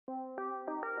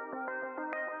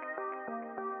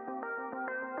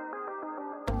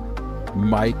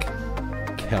Mike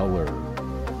Keller.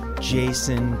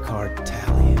 Jason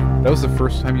Cartalian. That was the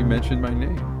first time you mentioned my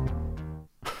name.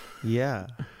 Yeah,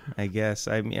 I guess.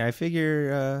 I mean, I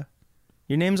figure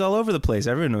your name's all over the place.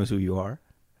 Everyone knows who you are.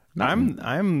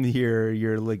 I'm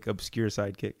your like obscure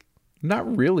sidekick.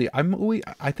 Not really.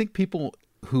 I think people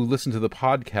who listen to the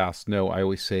podcast know I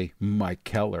always say Mike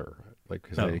Keller, like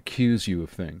because I accuse you of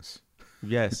things.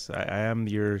 Yes, I am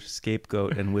your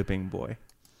scapegoat and whipping boy.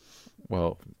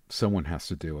 Well, someone has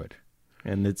to do it.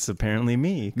 And it's apparently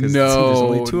me, because there's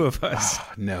only two of us.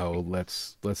 No,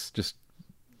 let's just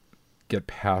get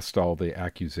past all the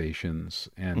accusations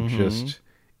and just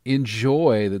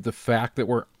enjoy the fact that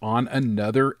we're on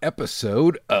another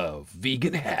episode of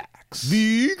Vegan Hacks.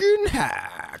 Vegan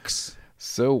Hacks.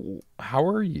 So, how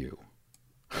are you?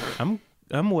 I'm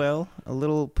well, a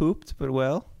little pooped, but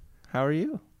well. How are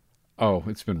you? Oh,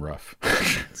 it's been rough.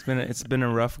 It's been a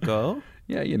rough go.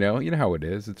 Yeah, you know how it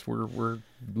is. We're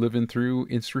living through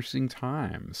interesting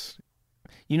times.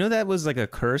 You know that was like a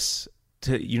curse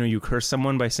to you curse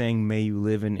someone by saying may you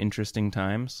live in interesting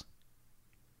times?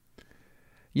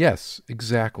 Yes,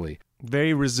 exactly.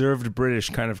 Very reserved British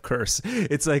kind of curse.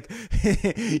 It's like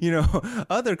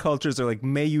other cultures are like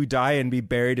may you die and be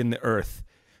buried in the earth.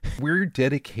 We're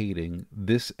dedicating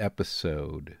this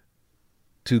episode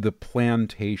to the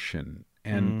plantation,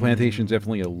 and plantation is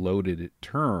definitely a loaded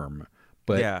term.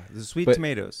 But yeah, the sweet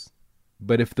tomatoes.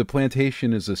 But if the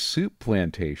plantation is a soup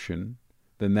plantation,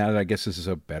 then that I guess is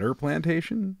a better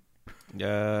plantation.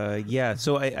 Yeah.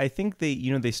 So I think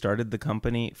they started the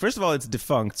company. First of all, it's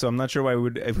defunct, so I'm not sure why we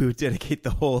would dedicate the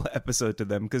whole episode to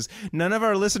them because none of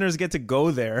our listeners get to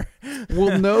go there.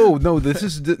 Well, no, this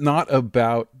is not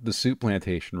about the soup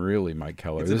plantation, really, Mike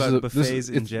Keller. It's about buffets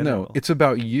in general. No, it's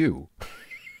about you.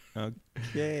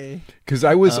 Okay. Because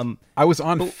I was on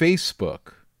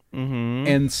Facebook, mm-hmm.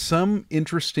 and some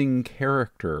interesting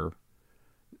character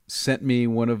sent me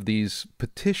one of these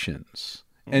petitions.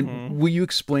 And will you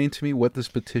explain to me what this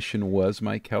petition was,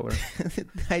 Mike Keller?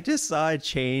 I just saw a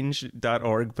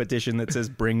change.org petition that says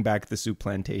bring back the soup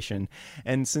plantation.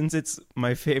 And since it's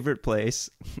my favorite place,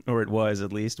 or it was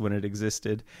at least when it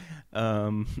existed,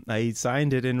 I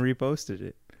signed it and reposted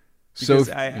it. Because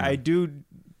I do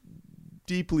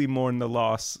deeply mourn the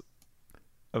loss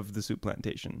of the soup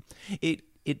plantation.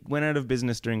 It went out of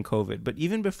business during COVID, but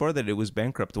even before that it was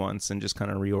bankrupt once and just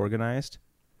kind of reorganized.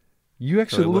 You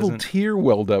actually, a little tear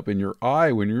welled up in your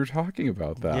eye when you were talking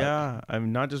about that. Yeah,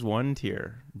 I'm not just one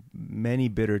tear, many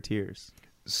bitter tears.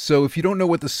 So if you don't know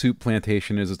what the soup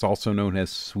plantation is, it's also known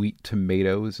as sweet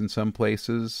tomatoes in some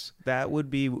places. That would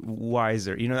be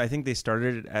wiser. I think they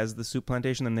started it as the soup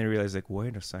plantation, and they realized, like,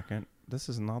 wait a second, this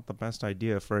is not the best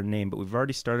idea for a name, but we've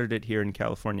already started it here in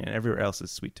California, and everywhere else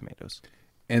is sweet tomatoes.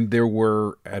 And there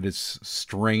were, at its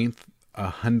strength,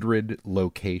 100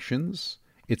 locations.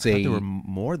 There were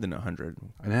more than 100.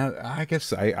 I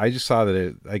guess I just saw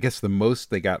that. I guess the most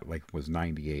they got was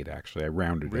 98. Actually, I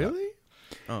rounded it up. Really?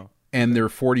 Oh. And there are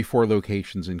 44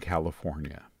 locations in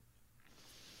California.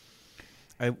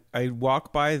 I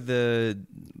walk by the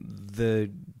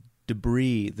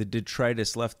debris, the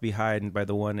detritus left behind by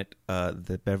the one at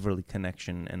the Beverly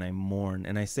Connection, and I mourn.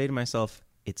 And I say to myself,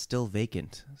 it's still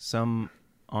vacant. Some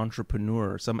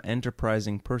entrepreneur, some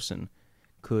enterprising person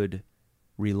could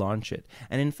relaunch it.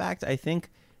 And in fact, I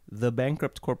think the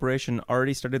bankrupt corporation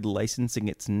already started licensing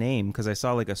its name because I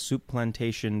saw like a soup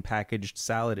plantation packaged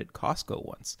salad at Costco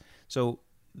once. So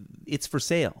it's for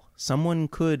sale.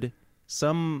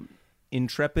 Some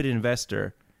intrepid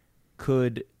investor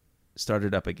could start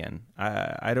it up again.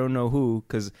 I don't know who,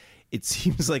 because it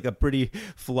seems like a pretty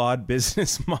flawed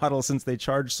business model since they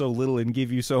charge so little and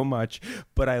give you so much,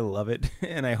 but I love it.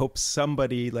 And I hope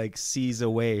somebody sees a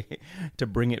way to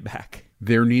bring it back.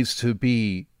 There needs to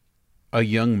be a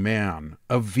young man,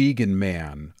 a vegan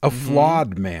man, a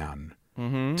flawed man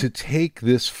to take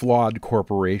this flawed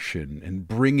corporation and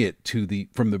bring it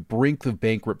from the brink of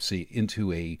bankruptcy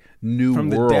into a new world. From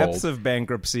the depths of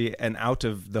bankruptcy and out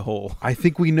of the hole. I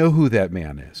think we know who that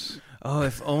man is. Oh,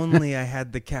 if only I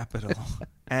had the capital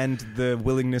and the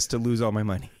willingness to lose all my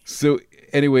money. So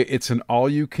anyway, it's an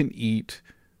all-you-can-eat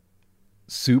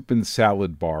soup and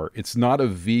salad bar. It's not a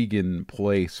vegan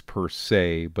place per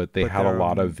se, but they had a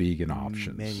lot of vegan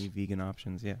options. Many vegan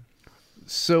options, yeah.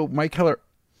 So, Mike Keller,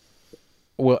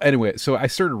 well, anyway, so I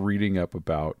started reading up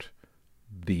about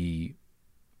the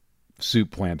soup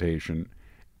plantation,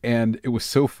 and it was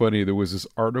so funny. There was this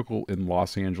article in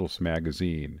Los Angeles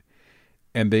Magazine,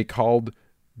 and they called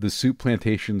the soup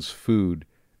plantation's food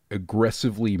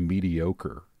aggressively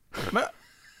mediocre.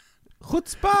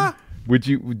 Chutzpah!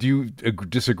 Do you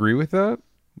disagree with that?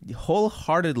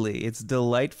 Wholeheartedly. It's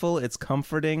delightful, it's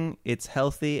comforting, it's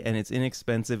healthy, and it's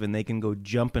inexpensive, and they can go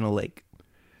jump in a lake.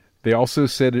 They also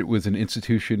said it was an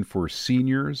institution for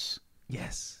seniors,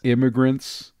 Yes.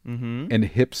 immigrants, Mm-hmm. and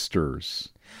hipsters.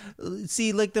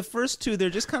 See, like the first two, they're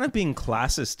just kind of being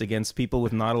classist against people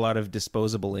with not a lot of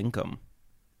disposable income.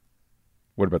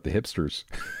 What about the hipsters?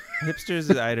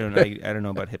 Hipsters, I don't know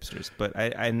about hipsters, but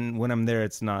I when I'm there,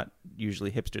 it's not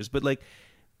usually hipsters. But like,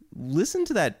 listen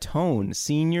to that tone.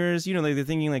 Seniors, like they're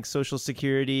thinking like Social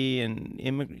Security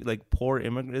and like poor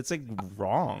immigrants. It's like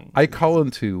wrong. I call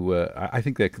into. I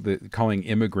think that calling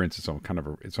immigrants is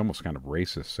it's almost kind of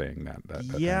racist saying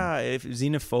that Yeah, if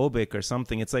xenophobic or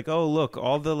something. It's like, oh look,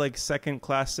 all the like second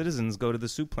class citizens go to the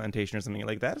soup plantation or something.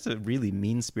 Like that's a really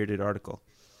mean spirited article.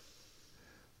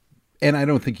 And I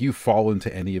don't think you fall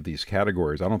into any of these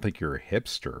categories. I don't think you're a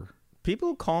hipster.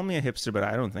 People call me a hipster, but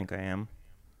I don't think I am.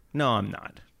 No, I'm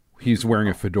not. He's wearing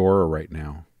a fedora right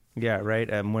now. Yeah,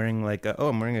 right. I'm wearing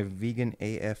I'm wearing a vegan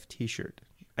AF T-shirt.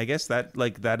 I guess that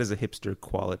is a hipster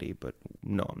quality, but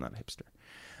no, I'm not a hipster.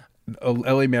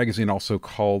 LA Magazine also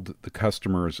called the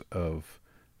customers of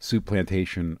Soup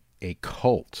Plantation a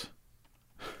cult.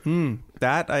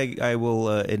 That I will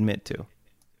admit to.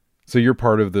 So you're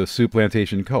part of the Soup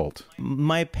Plantation cult.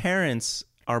 My parents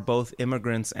are both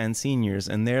immigrants and seniors,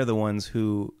 and they're the ones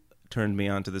who turned me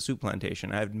on to the soup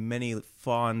plantation. I have many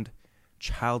fond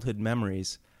childhood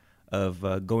memories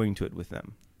of going to it with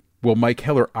them. Well, Mike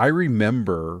Heller, I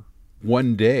remember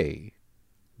one day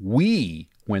we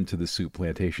went to the Soup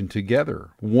Plantation together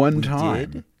one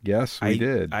time. Did? Yes, we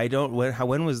did. I don't.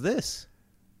 When was this?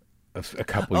 A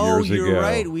couple years ago. Oh, you're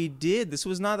right. We did. This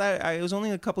was not that. It was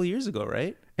only a couple years ago,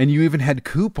 right? And you even had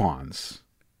coupons.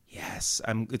 Yes,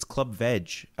 it's Club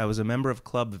Veg. I was a member of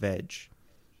Club Veg.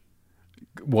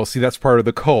 Well, see, that's part of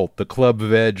the cult, the Club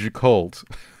Veg cult.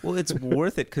 Well, it's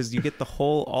worth it because you get the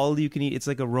whole, all you can eat. It's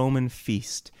like a Roman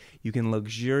feast. You can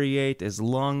luxuriate as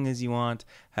long as you want,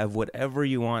 have whatever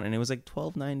you want, and it was like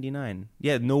 $12.99.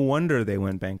 Yeah, no wonder they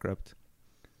went bankrupt.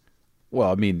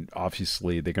 Well, I mean,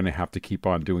 obviously they're going to have to keep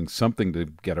on doing something to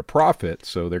get a profit,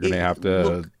 so they're going to have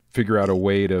to figure out a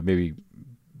way to maybe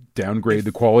downgrade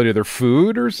the quality of their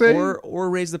food, or say, or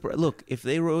raise the price. Look, if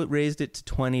they raised it to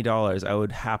 $20, I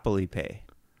would happily pay.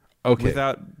 Okay,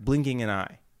 without blinking an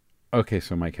eye. Okay,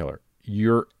 so Mike Heller,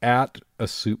 you're at a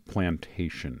soup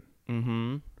plantation.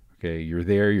 Mm-hmm. Okay, you're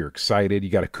there, you're excited, you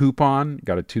got a coupon,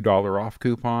 got a $2 off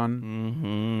coupon.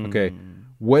 Mm-hmm. Okay,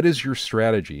 what is your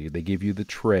strategy? They give you the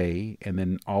tray, and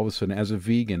then all of a sudden, as a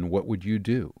vegan, what would you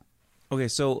do? Okay,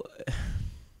 so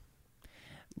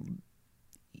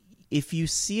if you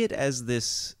see it as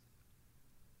this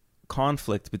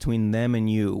conflict between them and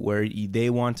you, where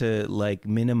they want to like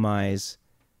minimize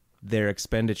their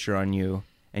expenditure on you,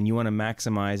 and you want to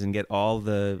maximize and get all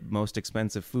the most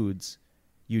expensive foods,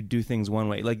 you do things one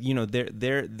way. Like,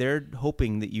 they're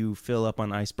hoping that you fill up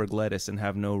on iceberg lettuce and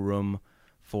have no room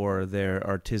for their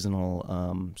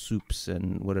artisanal soups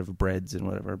and whatever, breads and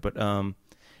whatever. But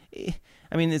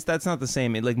I mean, that's not the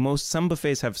same. Some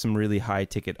buffets have some really high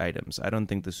ticket items. I don't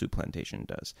think the Soup Plantation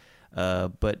does.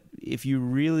 But if you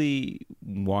really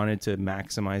wanted to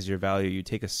maximize your value, you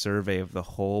take a survey of the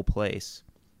whole place.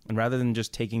 And rather than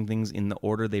just taking things in the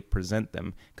order they present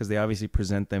them, because they obviously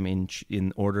present them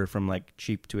in order from like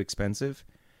cheap to expensive,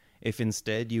 if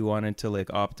instead you wanted to like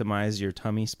optimize your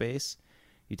tummy space,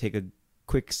 you take a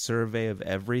quick survey of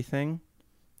everything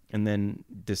and then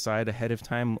decide ahead of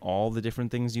time all the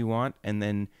different things you want, and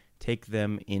then take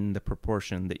them in the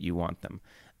proportion that you want them.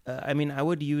 I mean, I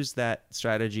would use that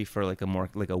strategy for like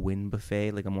a Wynn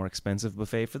buffet, like a more expensive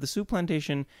buffet. For the Soup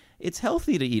Plantation, it's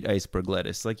healthy to eat iceberg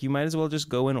lettuce. Like, you might as well just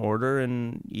go in order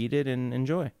and eat it and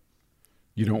enjoy.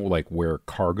 You don't like wear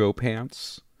cargo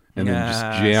pants and then just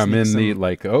jam in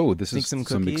this is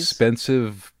some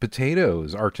expensive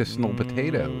potatoes, artisanal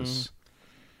potatoes.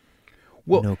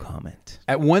 Well, no comment.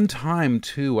 At one time,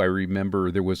 too, I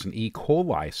remember there was an E.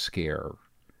 coli scare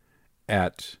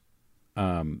at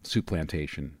Soup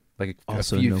Plantation. Like a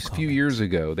few years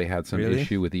ago, they had some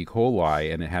issue with E.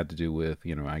 coli, and it had to do with,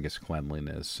 I guess,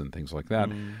 cleanliness and things like that.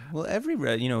 Well,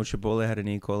 Chipotle had an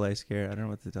E. coli scare. I don't know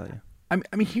what to tell you.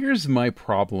 I mean, here's my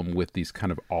problem with these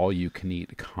kind of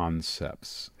all-you-can-eat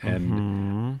concepts.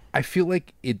 And I feel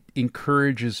like it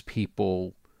encourages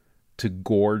people to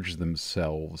gorge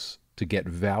themselves to get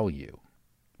value.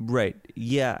 Right.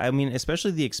 Yeah. I mean,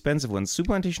 especially the expensive ones. Soup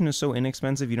Plantation is so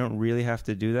inexpensive, you don't really have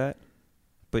to do that.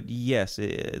 But yes,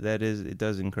 it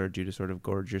does encourage you to sort of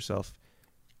gorge yourself.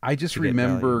 I just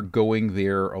remember going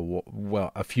there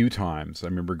a few times. I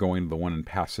remember going to the one in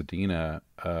Pasadena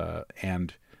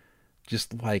and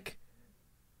just like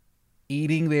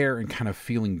eating there and kind of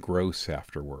feeling gross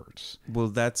afterwards. Well,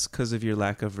 that's because of your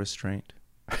lack of restraint.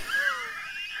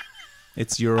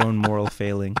 It's your own moral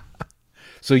failing.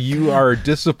 So you are a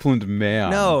disciplined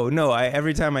man. No.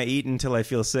 Every time I eat until I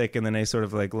feel sick, and then I sort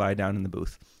of like lie down in the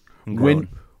booth. And groan.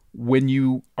 When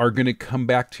you are going to come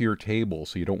back to your table,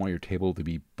 so you don't want your table to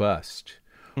be bust,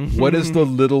 what is the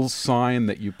little sign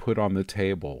that you put on the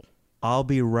table? I'll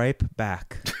be right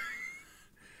back.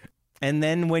 And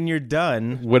then when you're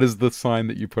done, what is the sign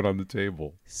that you put on the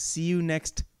table? See you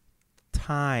next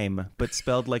time, but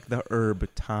spelled like the herb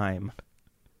thyme.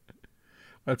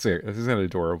 That's it. This isn't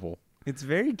adorable. It's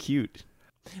very cute.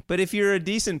 But if you're a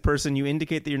decent person, you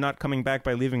indicate that you're not coming back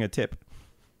by leaving a tip.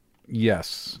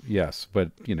 Yes.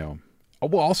 But,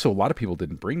 well, also a lot of people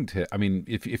didn't bring tip. I mean,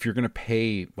 if you're going to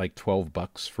pay like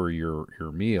 $12 for your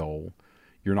meal,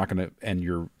 you're not going to, and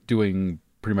you're doing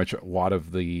pretty much a lot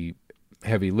of the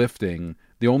heavy lifting.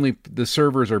 The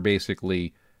servers are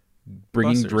basically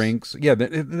bringing drinks. Yeah, they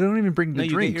don't even bring the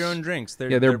drinks. No, you get your own drinks. They're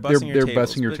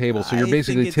bussing your table. So you're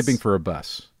basically tipping for a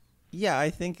bus. Yeah, I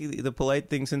think the polite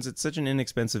thing, since it's such an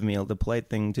inexpensive meal, the polite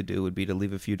thing to do would be to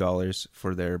leave a few dollars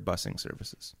for their busing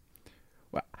services.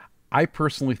 Well, I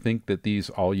personally think that these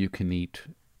all-you-can-eat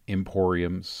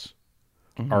emporiums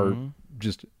are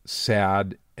just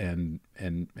sad and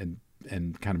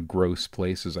kind of gross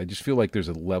places. I just feel like there's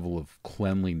a level of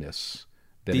cleanliness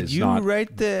that is not Did you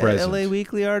write the present. LA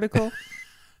Weekly article?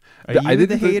 Are you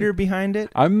the hater behind it?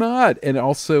 I'm not. And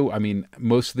also, I mean,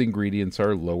 most of the ingredients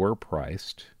are lower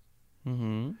priced.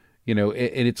 Mm-hmm.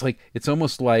 And it's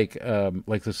almost like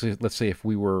let's say if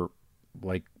we were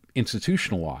like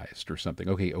institutionalized or something.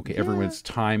 Okay, yeah. Everyone's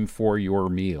time for your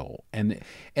meal, and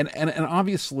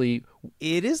obviously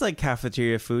it is like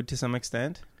cafeteria food to some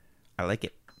extent. I like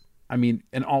it. I mean,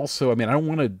 and also, I mean, I don't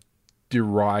want to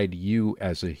deride you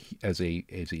as a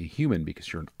human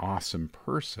because you're an awesome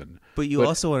person. But you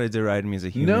also want to deride me as a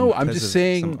human. No, I'm just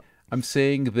saying. I'm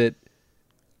saying that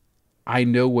I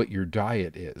know what your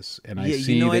diet is, and I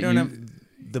see that I don't have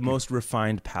the most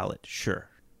refined palate. Sure.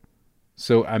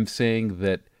 So I'm saying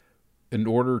that in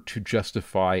order to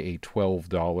justify a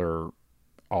 $12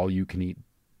 all-you-can-eat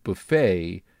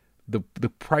buffet, the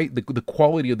price, the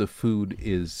quality of the food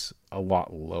is a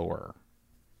lot lower.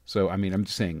 So I mean, I'm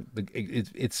just saying they're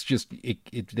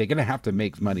going to have to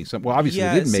make money. So, well, obviously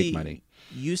they didn't make money.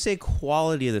 You say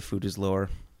quality of the food is lower.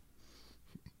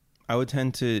 I would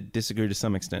tend to disagree to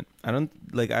some extent. I don't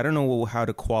know how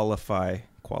to qualify.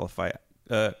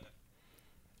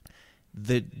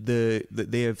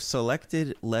 They have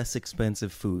selected less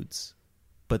expensive foods,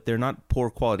 but they're not poor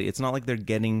quality. It's not like they're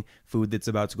getting food that's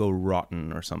about to go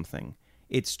rotten or something.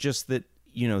 It's just that,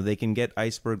 they can get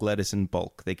iceberg lettuce in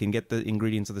bulk. They can get the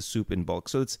ingredients of the soup in bulk.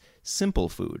 So it's simple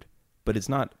food, but it's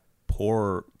not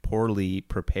poorly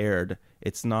prepared.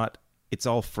 It's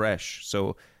all fresh.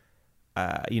 So,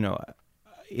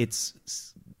 it's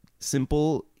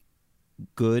simple,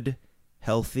 good,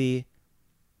 healthy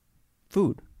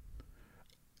food.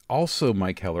 Also,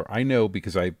 Mike Heller, I know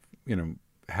because I,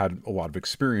 had a lot of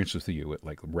experience with you at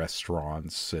like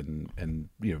restaurants and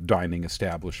dining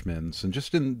establishments and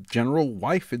just in general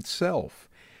life itself.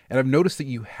 And I've noticed that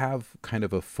you have kind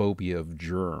of a phobia of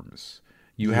germs.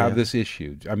 You have this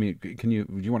issue. I mean, do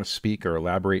you want to speak or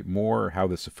elaborate more how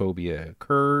this phobia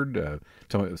occurred?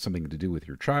 Tell me something to do with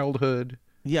your childhood.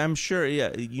 Yeah, I'm sure. Yeah,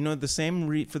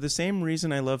 for the same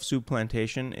reason I love Soup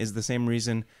Plantation is the same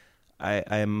reason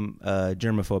I'm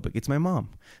germophobic. It's my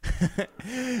mom.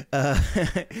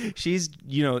 She's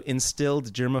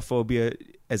instilled germophobia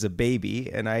as a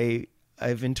baby, and I've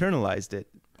internalized it.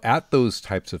 At those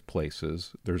types of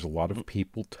places, there's a lot of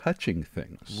people touching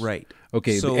things. Right.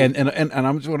 Okay. So, and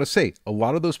I'm just going to say, a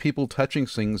lot of those people touching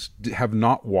things have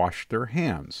not washed their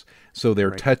hands. So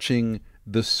they're touching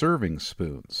the serving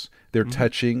spoons. They're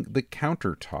touching the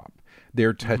countertop.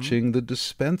 They're touching the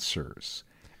dispensers.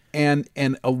 And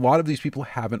a lot of these people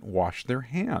haven't washed their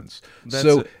hands.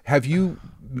 Have you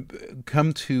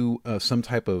come to some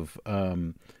type of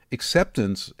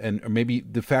acceptance, or maybe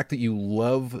the fact that you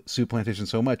love Soup Plantation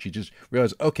so much, you just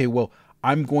realize, okay, well,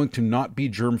 I'm going to not be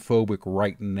germphobic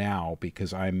right now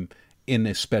because I'm in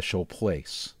a special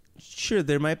place? Sure,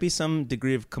 there might be some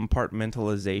degree of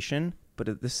compartmentalization, but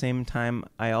at the same time,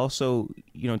 I also,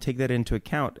 take that into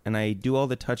account, and I do all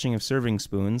the touching of serving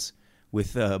spoons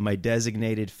with my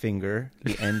designated finger,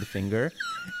 the end finger.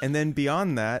 And then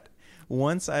beyond that,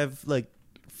 once I've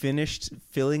finished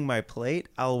filling my plate,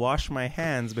 I'll wash my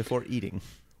hands before eating.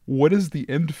 What is the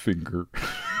end finger?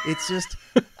 It's just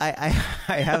I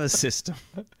have a system.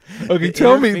 Okay, The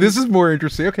tell inner me. fing- This is more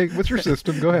interesting. Okay, what's your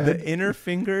system? Go ahead. The inner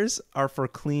fingers are for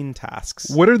clean tasks.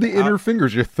 What are the inner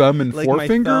fingers? Your thumb and Like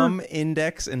forefinger? my thumb,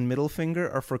 index, and middle finger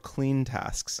are for clean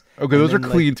tasks. Okay, And those are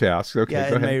then, clean tasks. Okay, Yeah,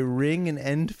 go and my ahead. ring and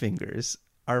end fingers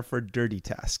are for dirty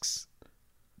tasks.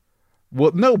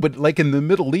 Well, no, but like in the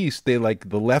Middle East, they like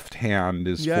the left hand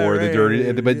is Yeah, for the right, dirty,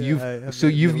 right, but yeah, I you've have so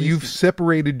the you've Middle you've Eastern-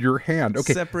 separated your hand.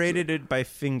 Okay, Separated it by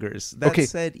fingers. That Okay.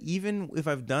 said, even if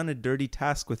I've done a dirty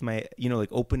task with my, like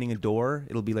opening a door,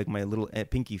 it'll be like my little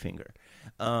pinky finger.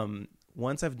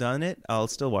 Once I've done it, I'll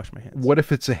still wash my hands. what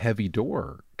if it's a heavy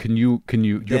door? Can you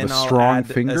you Then have a I'll strong add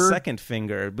finger? a second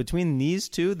finger between these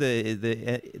two,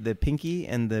 the pinky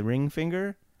and the ring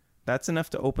finger. That's enough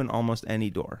to open almost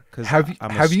any door. 'Cause I'm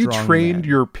a have you strong trained man.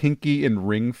 your pinky and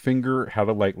ring finger how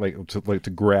to like to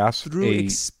grasp Through a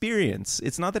experience?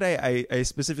 It's not that I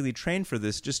specifically trained for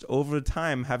this. Just over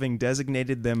time, having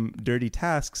designated them dirty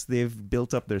tasks, they've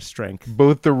built up their strength.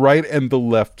 both the right and the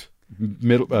left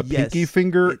middle Yes. pinky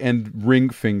finger and ring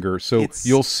finger. So It's-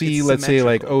 you'll see, it's let's say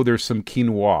like, symmetrical. oh, there's some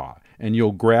quinoa, and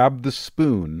you'll grab the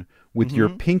spoon with your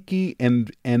pinky and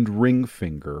ring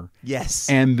finger, Yes.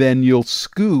 and then you'll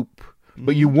scoop,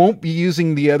 but you won't be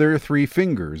using the other three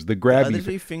fingers, the grabby, other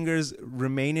three fingers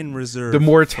remain in reserve. the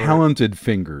more for- talented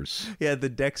fingers. Yeah, the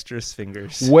dexterous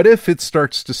fingers. What if it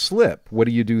starts to slip? What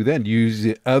do you do then? You use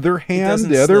the other hand, doesn't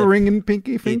the other slip. ring and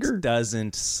pinky finger? It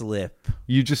doesn't slip.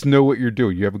 You just know what you're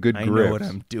doing. You have a good I grip. know what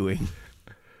I'm doing.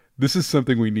 This is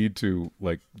something we need to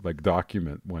like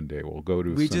document one day. We'll go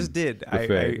to. We some just did.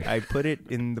 buffet. I put it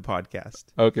in the podcast.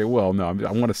 Okay, well, no,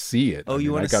 I want to see it. Oh,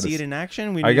 you want to see it in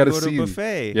action? We I need to gotta go to see. a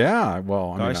buffet. Yeah,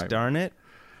 well, Gosh darn it.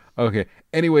 Okay.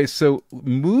 Anyway, so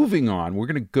moving on, we're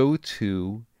going to go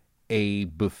to a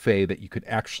buffet that you could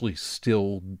actually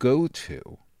still go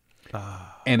to.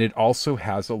 And it also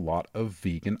has a lot of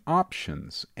vegan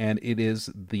options. And it is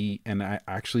and I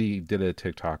actually did a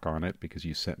TikTok on it because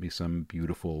you sent me some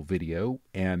beautiful video.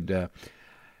 And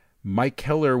Mike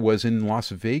Keller was in Las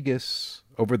Vegas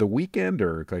over the weekend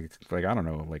or like I don't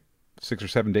know, like 6 or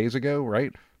 7 days ago,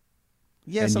 right?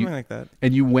 Yeah, And something like that.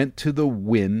 And you went to the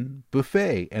Wynn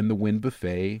Buffet, and the Wynn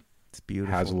Buffet It's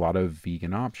beautiful. has a lot of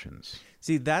vegan options.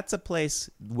 See, that's a place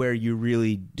where you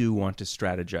really do want to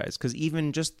strategize because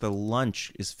even just the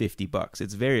lunch is $50.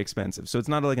 It's very expensive, so it's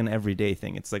not like an everyday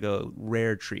thing. It's like a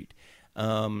rare treat.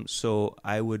 So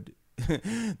I would.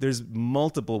 There's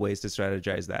multiple ways to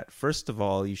strategize that. First of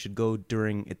all, you should go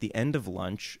at the end of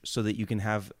lunch so that you can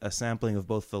have a sampling of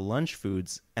both the lunch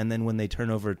foods and then when they turn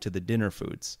over to the dinner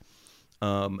foods.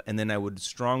 And then I would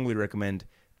strongly recommend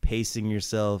pacing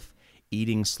yourself,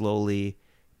 eating slowly,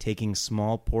 taking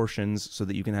small portions so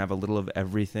that you can have a little of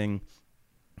everything,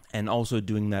 and also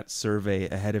doing that survey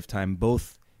ahead of time,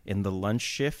 both in the lunch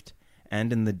shift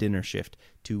and in the dinner shift,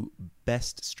 to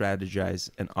best strategize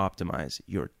and optimize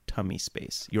your tummy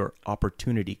space, your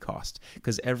opportunity cost.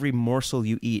 Because every morsel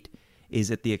you eat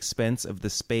is at the expense of the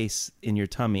space in your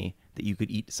tummy that you could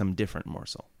eat some different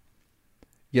morsel.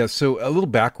 Yeah, so a little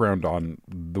background on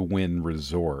the Wynn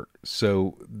Resort.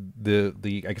 So the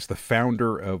I guess the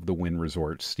founder of the Wynn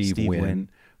Resort, Steve Wynn. Wynn,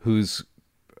 who's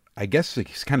I guess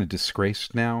he's kind of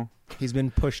disgraced now. He's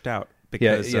been pushed out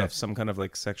because yeah. of some kind of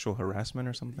like sexual harassment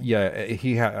or something. Yeah,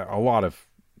 he had a lot of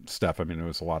stuff. I mean, there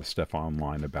was a lot of stuff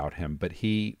online about him, but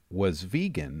he was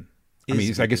vegan. I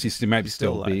mean, I guess he might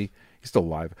still be. He's still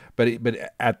alive. But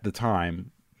at the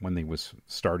time when they was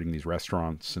starting these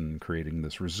restaurants and creating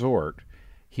this resort,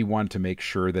 he wanted to make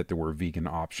sure that there were vegan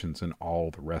options in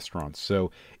all the restaurants.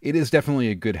 So it is definitely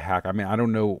a good hack. I mean, I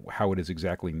don't know how it is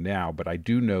exactly now, but I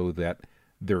do know that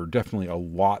there are definitely a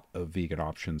lot of vegan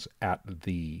options at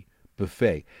the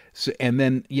buffet. So, and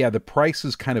then, yeah, the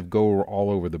prices kind of go all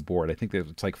over the board. I think that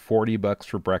it's like $40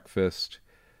 for breakfast,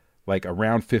 like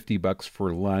around $50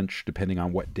 for lunch, depending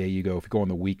on what day you go. If you go on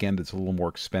the weekend, it's a little more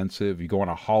expensive. If you go on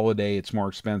a holiday, it's more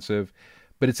expensive.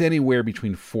 But it's anywhere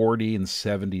between $40 and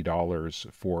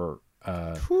 $70 for.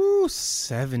 Whew,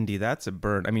 70. That's a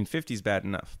burn. I mean, 50 is bad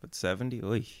enough, but 70.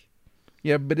 Oy.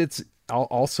 Yeah, but it's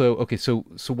also okay. So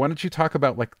why don't you talk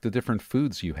about like the different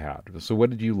foods you had? So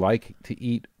what did you like to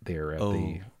eat there at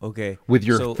okay. with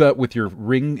your with your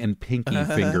ring and pinky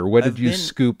finger? What did you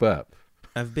scoop up?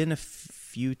 I've been a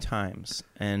few times,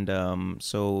 and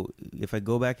so if I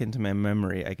go back into my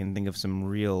memory, I can think of some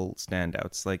real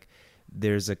standouts. Like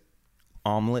there's a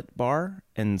omelet bar,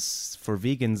 and for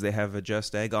vegans they have a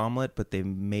just egg omelet, but they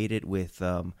made it with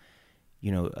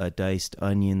diced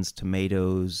onions,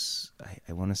 tomatoes.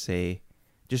 I want to say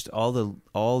just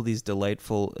all these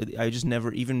delightful. I just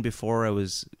never, even before I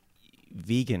was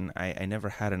vegan, I never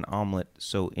had an omelet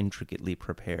so intricately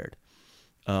prepared.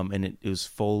 and it was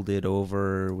folded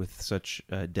over with such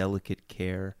delicate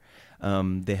care.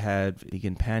 They had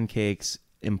vegan pancakes,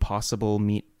 impossible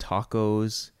meat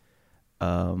tacos.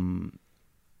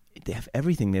 They have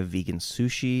everything. They have vegan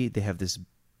sushi. They have this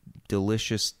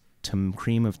delicious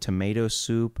cream of tomato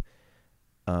soup.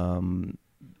 There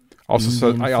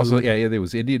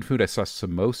was Indian food. I saw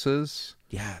samosas.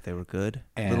 Yeah, they were good.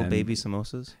 And little baby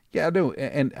samosas. Yeah, no,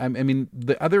 and I mean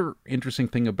the other interesting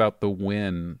thing about the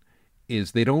Win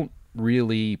is they don't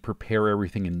really prepare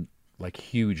everything in like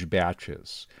huge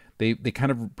batches. They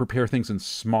kind of prepare things in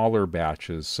smaller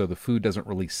batches, so the food doesn't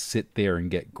really sit there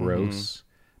and get gross.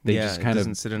 They just it kind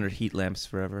doesn't of sit under heat lamps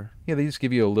forever. yeah, they just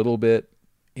give you a little bit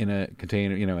in a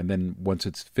container, and then once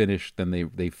it's finished, then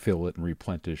they fill it and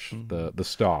replenish the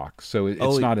stock. So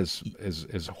it's not as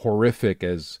horrific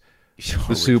as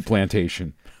the soup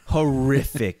plantation.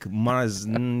 Horrific.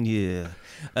 Yeah.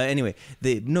 Anyway,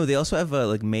 they also have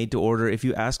like made to order. If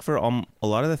you ask for a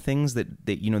lot of the things that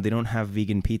they don't have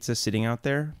vegan pizza sitting out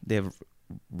there. They have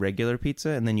regular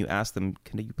pizza, and then you ask them,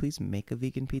 "Can you please make a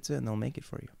vegan pizza?" and they'll make it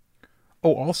for you.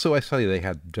 Oh, also I saw they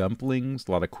had dumplings,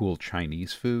 a lot of cool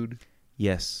Chinese food.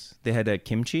 Yes, they had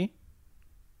kimchi.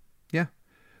 Yeah.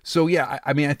 So yeah,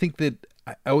 I mean, I think that.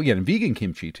 And vegan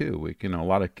kimchi too. A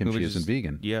lot of kimchi isn't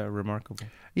vegan. Yeah, remarkable.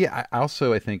 Yeah, I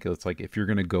think it's like if you're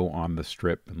going to go on the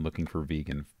strip and looking for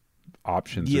vegan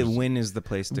options. Yeah, Wynn is the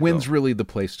place to go. Wynn's really the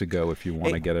place to go if you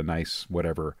want to get a nice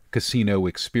whatever casino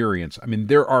experience. I mean,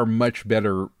 there are much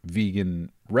better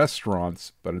vegan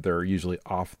restaurants, but they're usually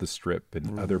off the strip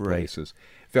and other places.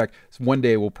 In fact, one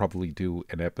day we'll probably do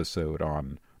an episode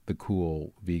on the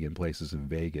cool vegan places in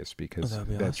Vegas because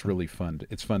that's awesome. Really fun.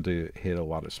 It's fun to hit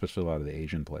especially a lot of the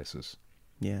Asian places.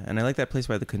 Yeah, and I like that place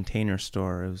by the Container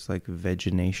Store. It was like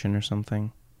Vegination or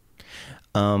something.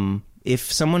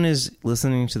 If someone is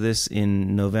listening to this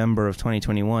in November of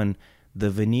 2021,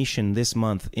 the Venetian this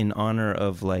month, in honor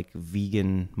of like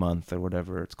Vegan Month or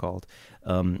whatever it's called,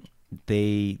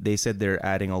 they said they're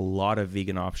adding a lot of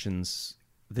vegan options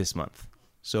this month.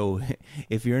 So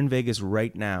if you're in Vegas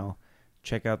right now,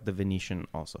 check out the Venetian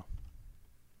also.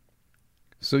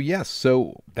 So yes,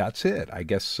 so that's it. I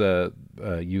guess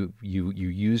you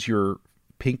use your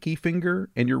pinky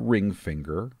finger and your ring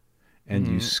finger, and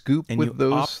you scoop and with you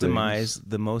those optimize things.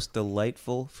 The most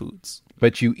delightful foods.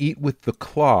 But you eat with the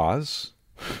claws,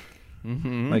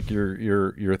 like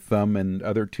your thumb and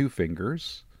other two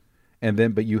fingers,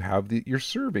 but you have your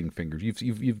serving fingers.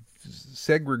 You've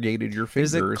segregated your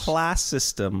fingers. There's a class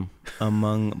system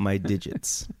among my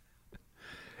digits.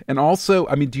 And also,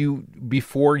 I mean,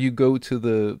 before you go to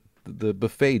the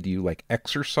buffet, do you like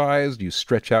exercise? Do you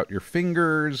stretch out your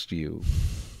fingers? Do you?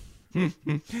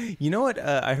 You know what?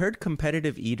 I heard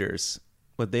competitive eaters,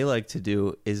 what they like to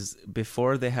do is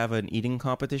before they have an eating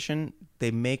competition, they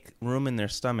make room in their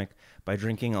stomach by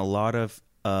drinking a lot of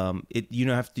you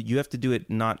have to do it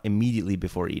not immediately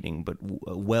before eating, but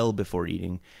well before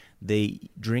eating. They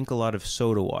drink a lot of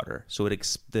soda water, so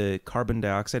the carbon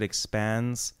dioxide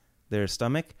expands their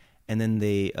stomach, and then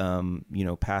they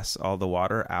pass all the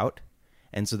water out,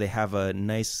 and so they have a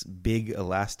nice big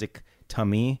elastic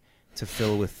tummy to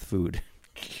fill with food.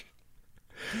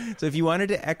 So if you wanted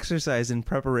to exercise in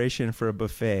preparation for a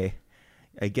buffet,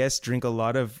 I guess drink a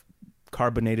lot of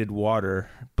carbonated water,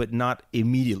 but not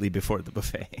immediately before the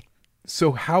buffet.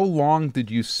 So how long did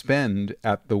you spend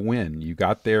at the Wynn? You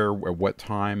got there at what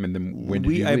time, and then when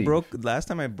did you leave? Last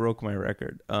time I broke my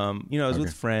record. I was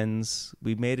with friends.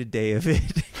 We made a day of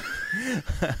it.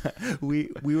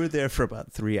 We were there for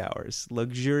about 3 hours,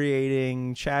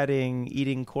 luxuriating, chatting,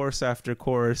 eating course after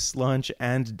course, lunch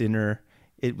and dinner.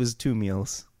 It was 2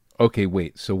 meals. Okay,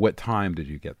 wait. So what time did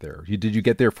you get there? Did you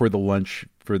get there for the lunch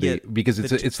because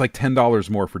it's like $10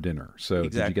 more for dinner. So exactly.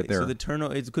 Did you get there? So the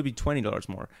turnover it could be $20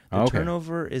 more. The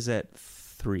turnover is at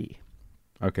 3.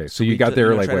 Okay, so you got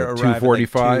there like what,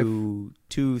 2:45,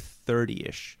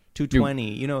 2:30ish,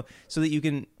 2:20. So that you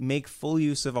can make full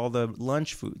use of all the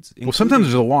lunch foods. Well, sometimes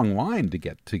there's a long line to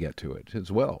get to it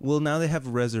as well. Well, now they have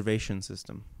a reservation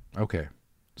system. Okay,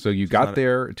 so you got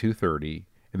there at 2:30,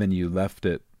 and then you left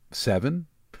at 7.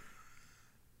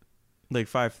 Like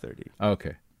 5:30.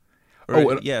 Okay.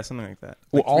 Yeah, something like that.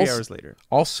 Like 3 hours later.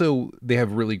 Also, they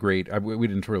have really great. We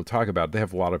didn't really talk about it. They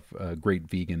have a lot of great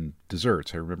vegan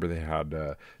desserts. I remember they had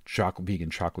vegan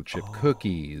chocolate chip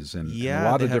cookies and a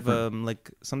lot of different.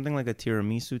 Like something like a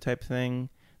tiramisu type thing.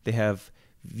 They have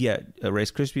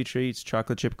Rice Krispie treats,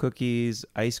 chocolate chip cookies,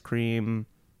 ice cream,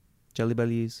 jelly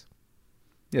bellies.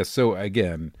 Yeah. So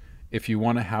again, if you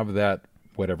want to have that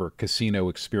casino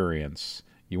experience.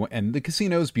 And the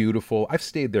casino's beautiful. I've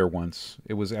stayed there once.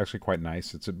 It was actually quite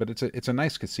nice. It's a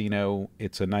nice casino.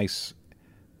 It's a nice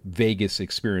Vegas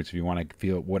experience if you want to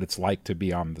feel what it's like to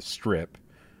be on the Strip.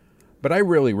 But I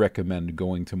really recommend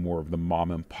going to more of the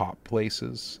mom and pop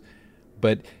places.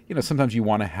 But, sometimes you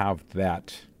want to have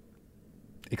that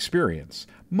experience.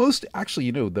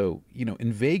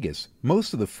 In Vegas,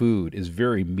 most of the food is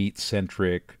very meat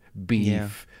centric,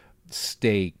 beef,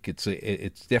 steak.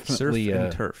 It's definitely surf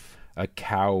and turf. A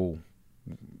cow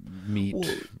meat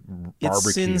barbecue.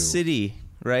 It's Sin City,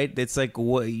 right? It's like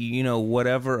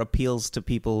whatever appeals to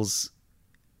people's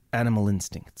animal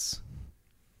instincts.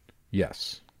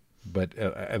 Yes. But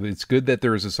it's good that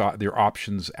there are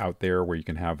options out there where you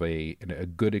can have a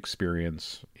good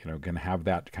experience, can have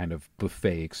that kind of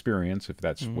buffet experience if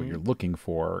that's what you're looking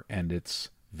for, and it's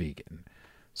vegan.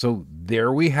 So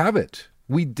there we have it.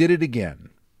 We did it again,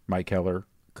 Mike Heller.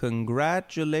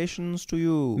 Congratulations to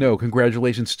you. No,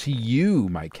 congratulations to you,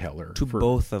 Mike Heller. To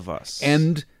both of us.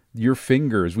 And your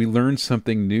fingers. We learned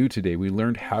something new today. We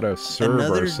learned how to serve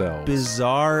ourselves.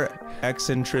 Bizarre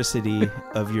eccentricity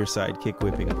of your sidekick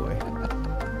whipping boy.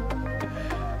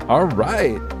 All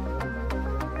right.